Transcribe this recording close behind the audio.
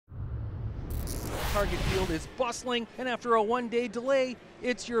Target Field is bustling, and after a one-day delay,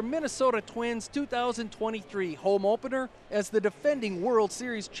 it's your Minnesota Twins 2023 home opener as the defending World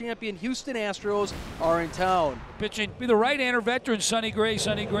Series champion Houston Astros are in town. Pitching be the right-hander veteran Sonny Gray.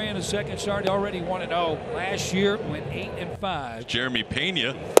 Sonny Gray in his second start already 1-0. Last year went 8-5. Jeremy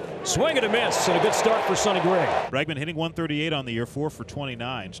Pena. Swing and a miss, and a good start for Sonny Gray. Bregman hitting 138 on the year, 4 for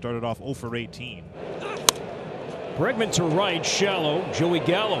 29. Started off 0 for 18. Bregman to right, shallow. Joey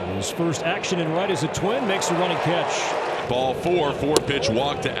Gallo, his first action in right as a Twin, makes a running catch. Ball 4, 4-pitch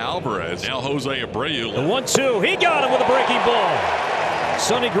walk to Alvarez. Now Jose Abreu. The 1-2, he got him with a breaking ball.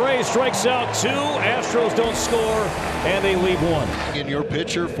 Sonny Gray strikes out 2. Astros don't score, and they leave 1. And your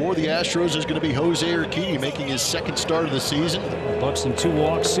pitcher for the Astros is going to be Jose Urquidy, making his second start of the season. Buxton 2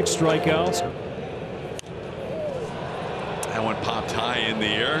 walks, 6 strikeouts. That one popped high in the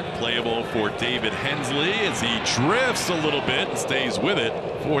air. Playable for David Hensley as he drifts a little bit and stays with it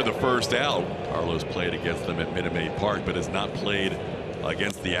for the first out. Carlos played against them at Minute Maid Park, but has not played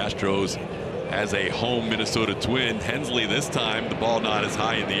against the Astros as a home Minnesota Twin. Hensley this time, the ball not as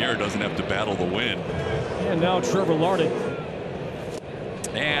high in the air, doesn't have to battle the wind. And now Trevor Larned.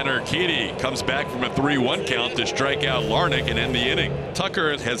 And Urquidy comes back from a 3-1 count to strike out Larned and end the inning.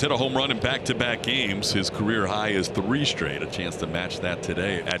 Tucker has hit a home run in back-to-back games. His career high is 3 straight. A chance to match that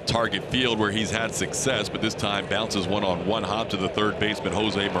today at Target Field, where he's had success, but this time bounces one on one hop to the third baseman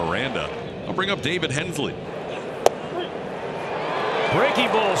Jose Miranda. I'll bring up David Hensley.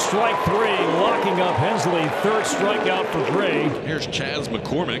 Breaking ball, strike 3, locking up Hensley. Third strikeout for Gray. Here's Chaz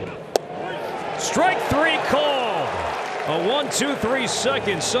McCormick. Strike 3 called. A 1-2-3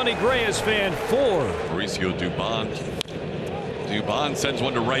 second. Sonny Gray has fanned 4. Mauricio Dubon sends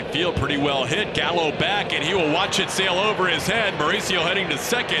one to right field, pretty well hit. Gallo back, and he will watch it sail over his head. Mauricio heading to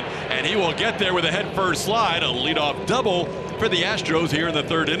second, and he will get there with a head-first slide. A leadoff double for the Astros here in the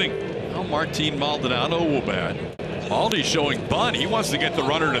third inning. Now Martin Maldonado will bat. Maldi showing bunt. He wants to get the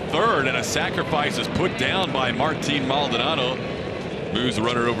runner to third, and a sacrifice is put down by Martin Maldonado. Moves the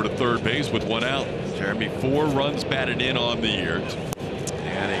runner over to third base with 1 out. Jeremy, 4 runs batted in on the year.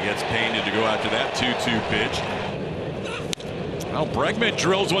 And he gets Pena to go after that 2-2 pitch. Well, Bregman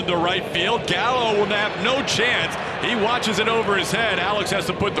drills one to right field. Gallo will have no chance. He watches it over his head. Alex has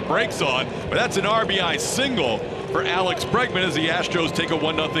to put the brakes on, but that's an RBI single for Alex Bregman as the Astros take a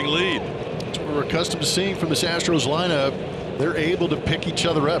 1-0 lead. That's what we're accustomed to seeing from this Astros lineup. They're able to pick each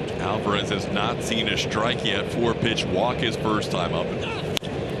other up. Alvarez has not seen a strike yet. 4-pitch walk his first time up.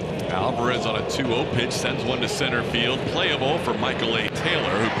 Alvarez on a 2-0 pitch sends one to center field. Playable for Michael A.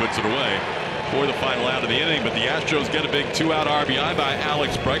 Taylor, who puts it away for the final out of the inning. But the Astros get a big 2-out RBI by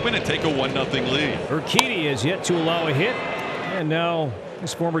Alex Bregman and take a 1-0 lead. Urquidy has yet to allow a hit. And now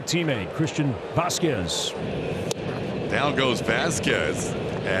his former teammate, Christian Vasquez. Down goes Vasquez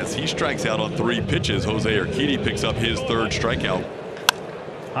as he strikes out on 3 pitches. Jose Urquidy picks up his 3rd strikeout.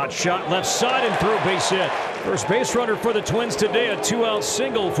 Hot shot left side and through, base hit. First base runner for the Twins today, a 2-out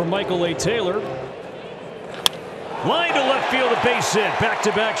single for Michael A. Taylor. Line to left field, a base hit.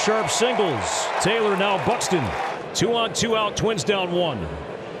 Back-to-back sharp singles. Taylor now Buxton. 2 on 2 out, Twins down 1.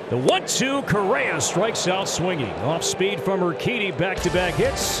 The 1-2, Correa strikes out swinging. Off speed from Urquidy, back-to-back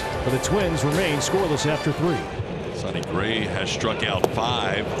hits. But the Twins remain scoreless after 3. Sonny Gray has struck out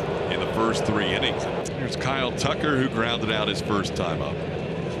 5 in the first 3 innings. Here's Kyle Tucker, who grounded out his first time up.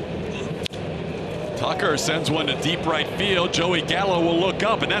 Tucker sends one to deep right field. Joey Gallo will look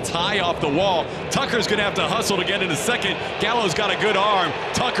up, and that's high off the wall. Tucker's going to have to hustle to get into second. Gallo's got a good arm.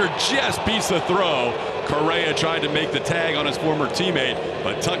 Tucker just beats the throw. Correa tried to make the tag on his former teammate,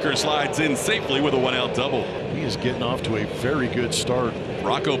 but Tucker slides in safely with a 1-out double. He is getting off to a very good start.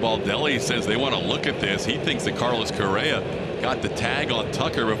 Rocco Baldelli says they want to look at this. He thinks that Carlos Correa got the tag on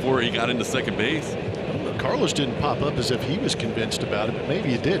Tucker before he got into second base. Carlos didn't pop up as if he was convinced about it, but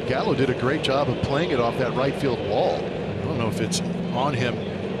maybe he did. Gallo did a great job of playing it off that right field wall. I don't know if it's on him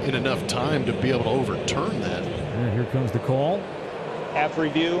in enough time to be able to overturn that. And here comes the call. After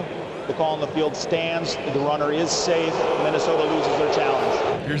review, the call on the field stands. The runner is safe. Minnesota loses their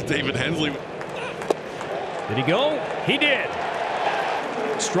challenge. Here's David Hensley. Did he go? He did.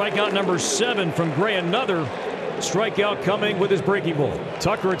 Strikeout number 7 from Gray. Another strikeout coming with his breaking ball.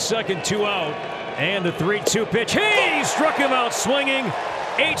 Tucker at second, 2 out. And the 3-2 pitch. He struck him out swinging.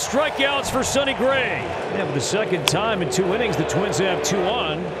 8 strikeouts for Sonny Gray. And for the second time in 2 innings, the Twins have 2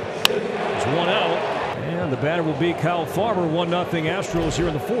 on. There's 1 out. And the batter will be Kyle Farmer. 1-0 Astros here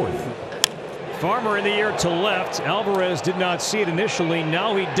in the 4th. Farmer in the air to left. Alvarez did not see it initially.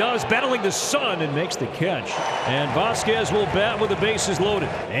 Now he does, battling the sun, and makes the catch. And Vasquez will bat with the bases loaded.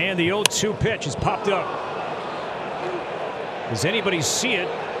 And the 0-2 pitch is popped up. Does anybody see it?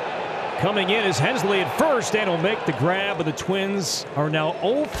 Coming in is Hensley at first, and will make the grab, but the Twins are now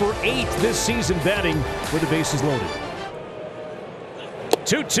 0 for 8 this season batting with the bases loaded.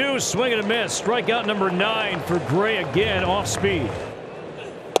 2-2, swing and a miss. Strikeout number 9 for Gray again, off speed.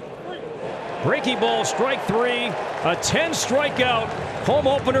 Breaking ball, strike 3, a 10 strikeout home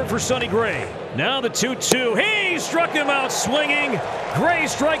opener for Sonny Gray. Now the 2-2. He struck him out swinging. Gray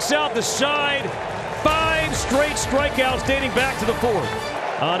strikes out the side. 5 straight strikeouts dating back to the 4th.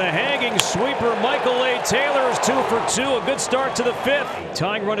 On a hanging sweeper, Michael A. Taylor is 2 for 2. A good start to the 5th.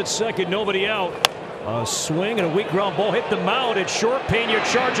 Tying run at second, nobody out. A swing and a weak ground ball hit the mound. It's short. Pena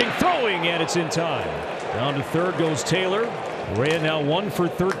charging, throwing, and it's in time. Down to third goes Taylor. Ray now 1 for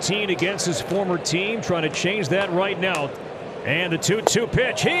 13 against his former team, trying to change that right now. And the 2-2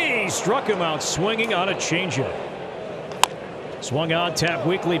 pitch. He struck him out swinging on a changeup. Swung on, tap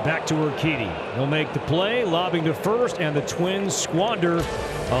weakly, back to Urquidy. He'll make the play, lobbing to first, and the Twins squander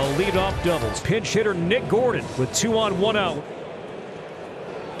a leadoff double. Pinch hitter Nick Gordon with 2 on, 1 out.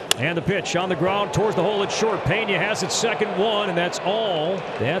 And the pitch on the ground towards the hole at short. Pena has it second, 1, and that's all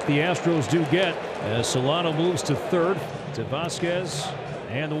that the Astros do get as Solano moves to third to Vasquez,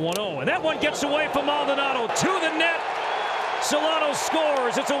 and the 1-0. And that one gets away from Maldonado to the net. Solano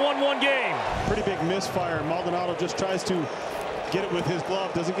scores. It's a 1-1 game. Pretty big misfire. Maldonado just tries to get it with his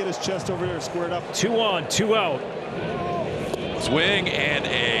glove. Doesn't get his chest over there squared up. 2 on, 2 out. Swing and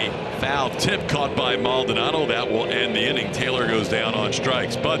a foul tip caught by Maldonado. That will end the inning. Taylor goes down on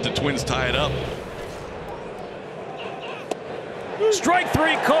strikes, but the Twins tie it up. Strike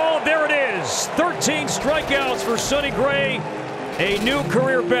 3 called. There it is. 13 strikeouts for Sonny Gray. A new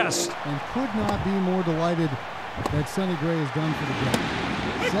career best. And could not be more delighted that Sonny Gray has done for the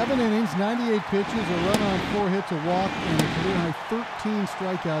game. 7 innings, 98 pitches, a run on 4 hits, a walk, and a career-high 13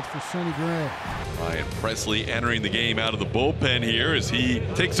 strikeouts for Sonny Gray. Ryan Pressly entering the game out of the bullpen here as he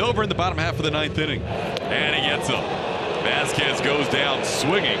takes over in the bottom half of the 9th inning. And he gets him. Vasquez goes down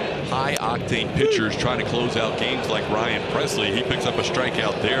swinging. High-octane pitchers trying to close out games like Ryan Pressly. He picks up a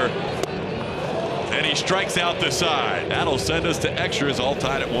strikeout there. And he strikes out the side. That'll send us to extras, all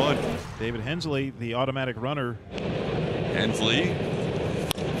tied at 1. David Hensley, the automatic runner. Hensley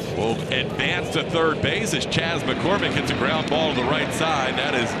will advance to third base as Chaz McCormick hits a ground ball to the right side.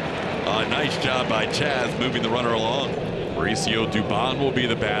 That is a nice job by Chaz moving the runner along. Mauricio Dubon will be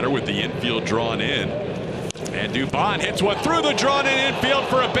the batter with the infield drawn in. And Dubon hits one through the drawn-in infield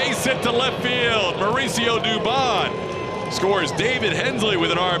for a base hit to left field. Mauricio Dubon scores David Hensley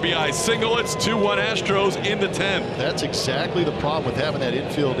with an RBI single. It's 2-1 Astros in the 10th. That's exactly the problem with having that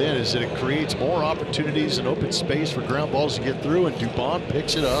infield in, is that it creates more opportunities and open space for ground balls to get through, and Dubon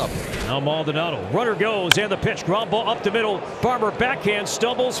picks it up. Now Maldonado. Runner goes, and the pitch. Ground ball up the middle. Farmer backhand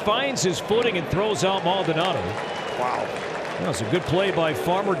stumbles, finds his footing, and throws out Maldonado. Wow. That was a good play by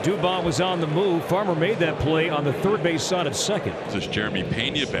Farmer. Dubon was on the move. Farmer made that play on the third base side of second. This is Jeremy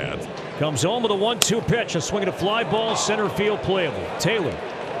Pena bats. Comes home with a 1-2 pitch. A swing and a fly ball, center field playable. Taylor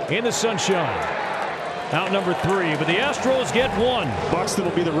in the sunshine. Out number 3, but the Astros get 1. Buxton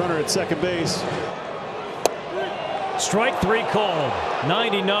will be the runner at second base. Strike 3 called.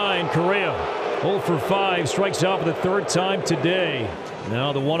 99 Correa. 0 for 5, strikes out for the 3rd time today.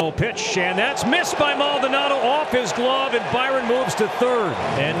 Now the 1-0 pitch, and that's missed by Maldonado off his glove, and Byron moves to third.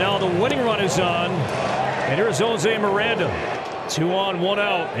 And now the winning run is on, and here's Jose Miranda. 2 on, 1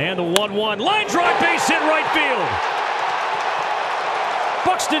 out, and the 1-1 line drive, base hit right field.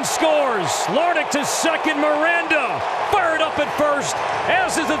 Buxton scores. Larnach to second. Miranda fired up at first,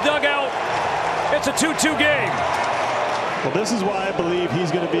 as is the dugout. It's a 2-2 game. Well, this is why I believe he's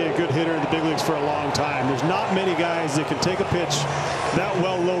going to be a good hitter in the big leagues for a long time. There's not many guys that can take a pitch that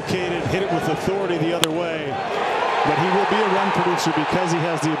well located, hit it with authority the other way. But he will be a run producer because he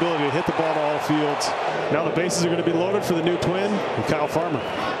has the ability to hit the ball to all fields. Now the bases are going to be loaded for the new twin, Kyle Farmer.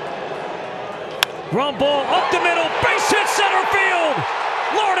 Ground ball up the middle, base hit center field.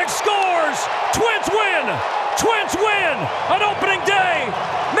 Larnach scores. Twins win. Twins win. An opening day.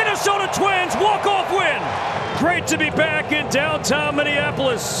 Minnesota Twins walk-off win. Great to be back in downtown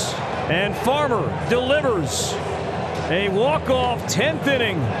Minneapolis. And Farmer delivers a walk-off 10th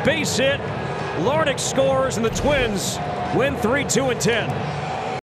inning base hit. Larnach scores, and the Twins win 3-2 and 10.